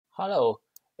Hello,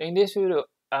 in this video,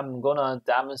 I'm gonna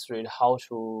demonstrate how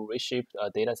to reshape a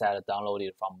dataset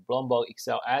downloaded from Bloomberg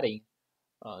Excel adding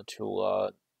to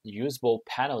usable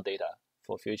panel data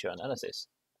for future analysis.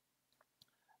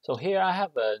 So here I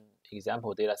have an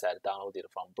example dataset downloaded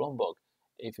from Bloomberg.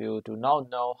 If you do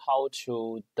not know how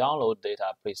to download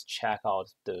data, please check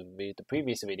out the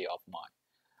previous video of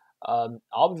mine.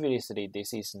 Obviously,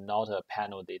 this is not a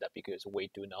panel data because we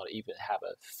do not even have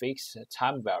a fixed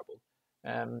time variable.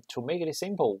 To make it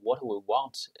simple, what we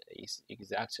want is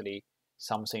exactly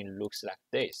something looks like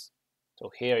this. So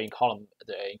here in column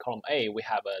A, we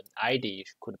have an ID,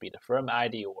 could be the firm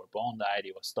ID or bond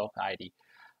ID or stock ID.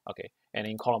 Okay, and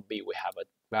in column B, we have a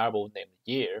variable named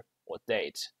year or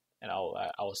date, and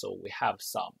also we have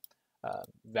some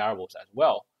variables as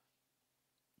well.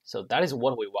 So that is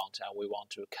what we want, and we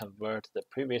want to convert the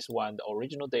previous one, the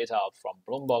original data from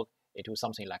Bloomberg, into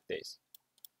something like this.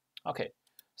 Okay,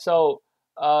 so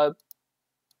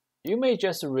you may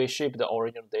just reshape the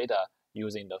original data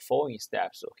using the following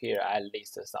steps. So here I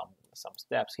list some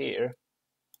steps here.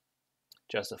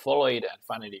 Just follow it, and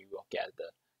finally you will get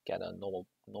a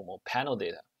normal panel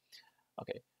data.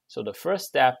 Okay, so the first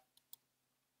step,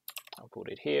 I'll put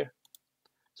it here.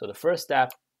 So the first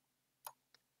step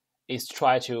is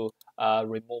try to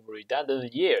remove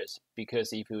redundant years,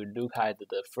 because if you look at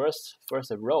the first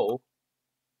row,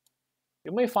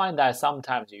 you may find that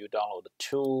sometimes you download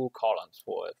 2 columns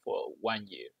for 1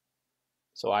 year.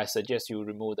 So I suggest you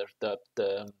remove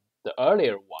the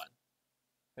earlier one,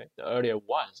 okay? The earlier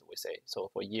ones we say.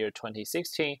 So for year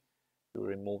 2016, you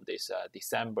remove this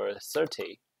December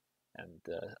 30, and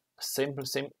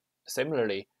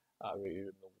similarly we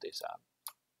remove this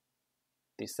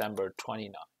December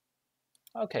 29.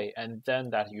 Okay, and then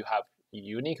that you have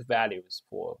unique values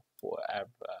for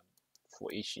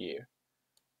each year.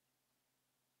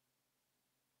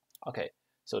 Okay,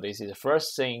 so this is the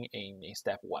first thing in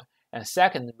step 1. And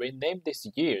second, rename these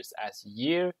years as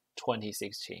year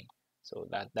 2016. So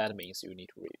that means you need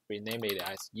to rename it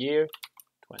as year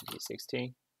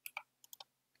 2016.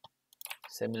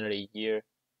 Similarly, year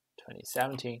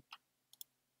 2017.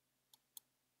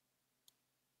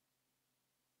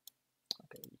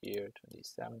 Okay, year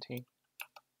 2017.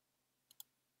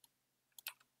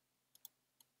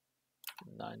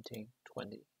 19,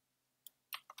 20.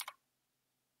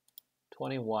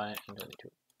 21 and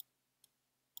 22.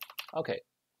 Okay,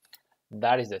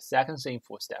 that is the second thing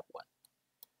for step 1.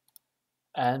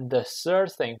 And the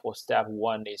third thing for step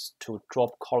 1 is to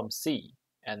drop column C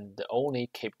and only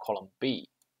keep column B.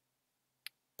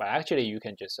 But actually, you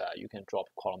can just you can drop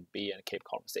column B and keep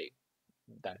column C.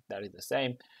 That is the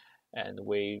same, and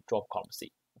we drop column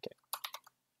C. Okay,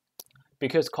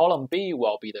 because column B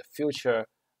will be the future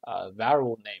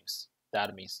variable names.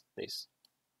 That means this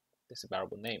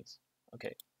variable names.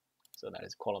 Okay, so that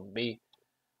is column B.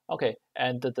 Okay,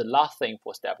 and the last thing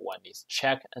for step 1 is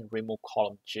check and remove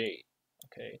column J.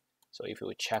 Okay, so if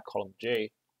you check column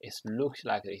J, it looks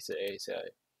like it's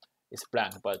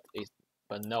blank, but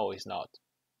no, it's not.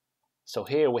 So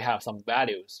here we have some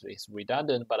values. It's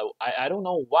redundant, but I don't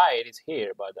know why it is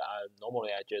here. But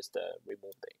normally I just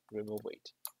remove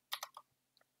it.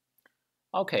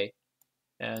 Okay,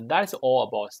 and that's all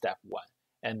about step 1.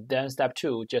 And then step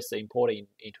 2, just import it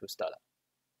into Stata.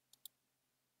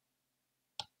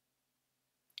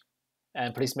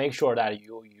 And please make sure that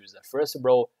you use the first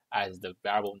row as the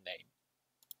variable name.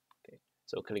 Okay,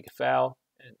 so click File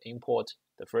and Import.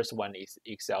 The first one is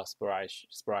Excel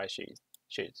spreadsheet.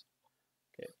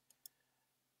 Okay,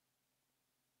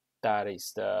 that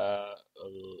is the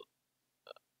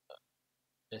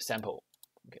sample.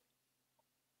 Okay,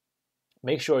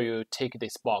 make sure you tick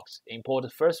this box. Import the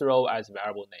first row as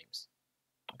variable names.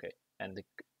 Okay, and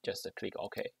just click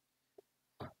OK.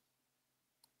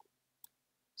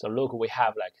 So look, we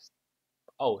have like,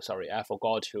 oh sorry, I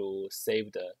forgot to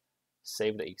save the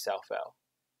Excel file.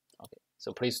 Okay,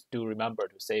 so please do remember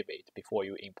to save it before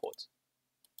you import,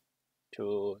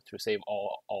 to save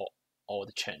all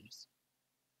the changes.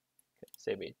 Okay,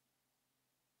 save it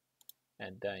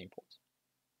and then import.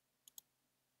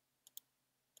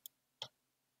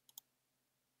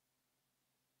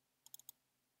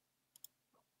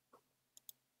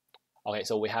 Okay,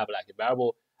 so we have like a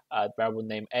variable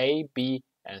name A, B,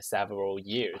 and several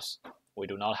years. We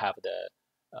do not have the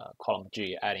column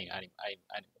G adding anymore.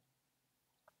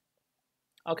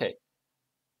 Okay,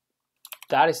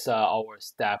 that is our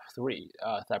step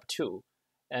 2.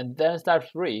 And then step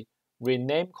 3,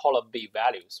 rename column B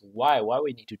values. Why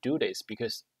we need to do this?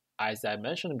 Because as I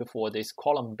mentioned before, this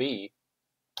column B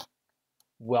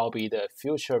will be the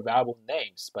future variable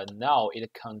names, but now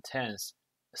it contains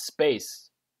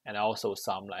space and also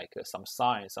some like some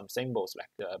signs, some symbols like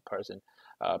the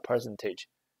percentage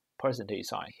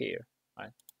sign here,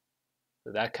 right?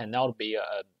 So that cannot be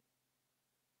a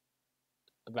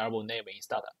variable name in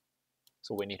Stata.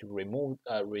 So we need to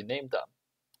rename them.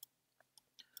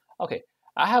 Okay,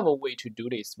 I have a way to do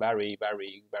this very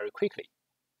quickly.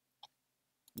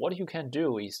 What you can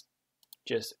do is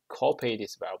just copy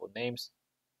these variable names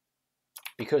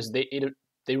because they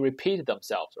repeat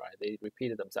themselves, right? They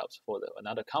repeated themselves for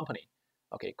another company.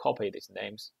 Okay, copy these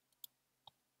names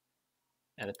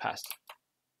and paste.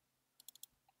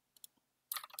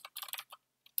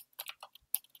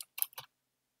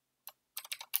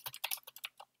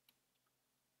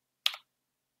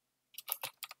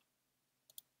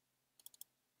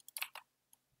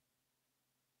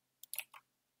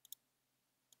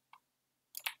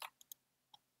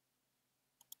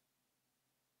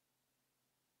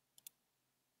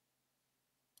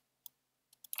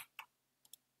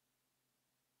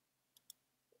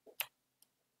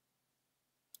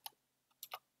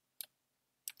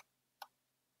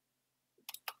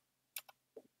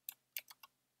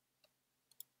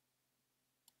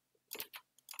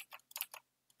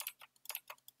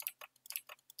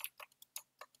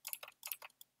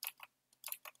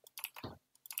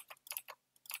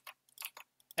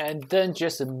 And then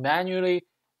just manually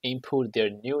input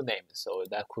their new name. So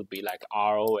that could be like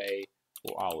ROA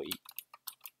or ROE.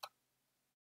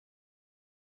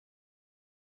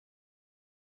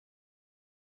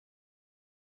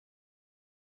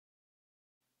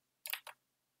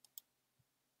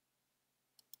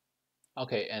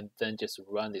 Okay, and then just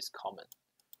run this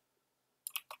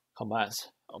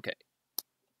commands. Okay.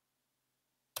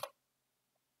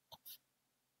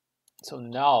 So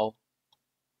now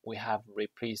we have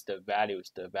replaced the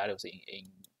values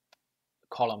in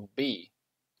column B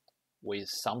with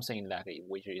something like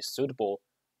which is suitable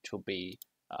to be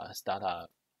Stata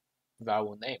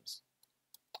variable names.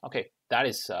 Okay, that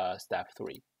is step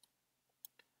 3.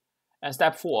 And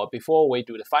step 4, before we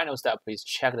do the final step, please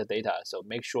check the data. So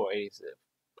make sure it is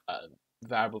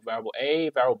variable A,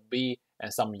 variable B,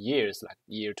 and some years like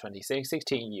year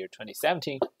 2016, year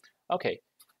 2017. Okay,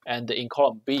 and in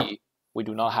column B, we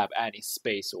do not have any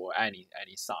space or any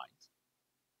signs.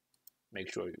 Make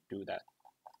sure you do that.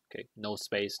 Okay, no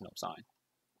space, no sign.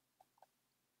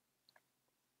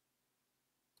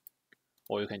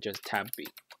 Or you can just tab B.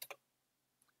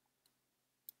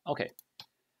 Okay,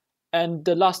 and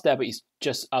the last step is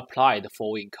just apply the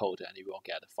following code, and you will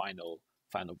get the final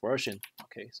version.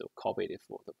 Okay, so copy it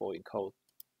for the following code.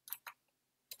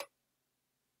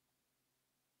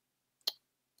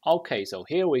 Okay, so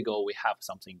here we go. We have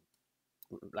something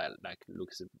like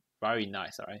looks very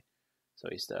nice, all right? So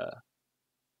it's the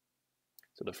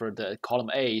column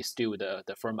A is still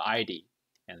the firm ID,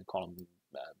 and column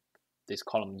this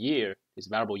column year, this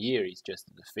variable year is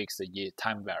just the fixed year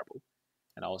time variable,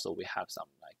 and also we have some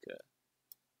like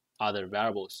other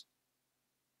variables